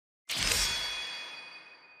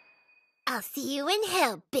I'll see you in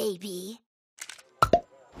hell, baby.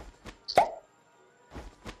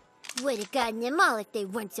 Would have gotten them all if they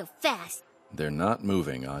weren't so fast. They're not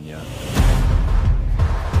moving, Anya.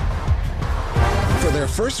 For their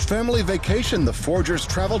first family vacation, the Forgers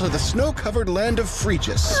travel to the snow-covered land of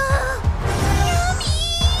Phrygia.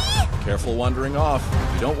 Careful wandering off.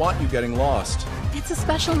 We don't want you getting lost. It's a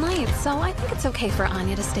special night, so I think it's okay for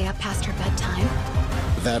Anya to stay up past her bedtime.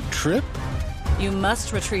 That trip You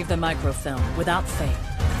must retrieve the microfilm without fail.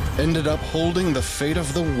 ended up holding the fate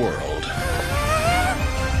of the world.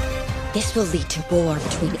 This will lead to war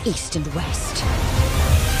between East and West.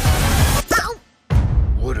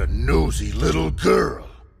 What a nosy little girl.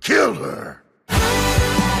 Kill her!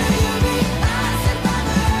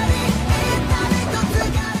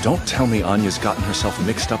 Don't tell me Anya's gotten herself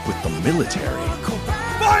mixed up with the military.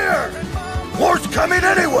 Fire! War's coming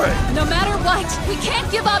anyway! No matter what, we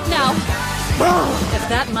can't give up now! If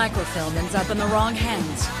that microfilm ends up in the wrong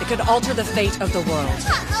hands, it could alter the fate of the world.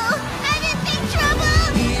 Uh-oh! I'm in big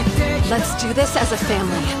trouble! Let's do this as a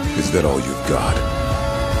family. Is that all you've got?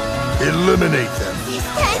 Eliminate them! This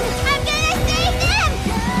time, I'm gonna save them!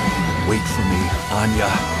 Wait for me,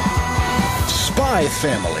 Anya. Spy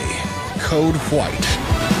Family. Code White.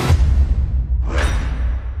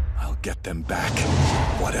 I'll get them back,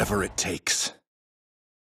 whatever it takes.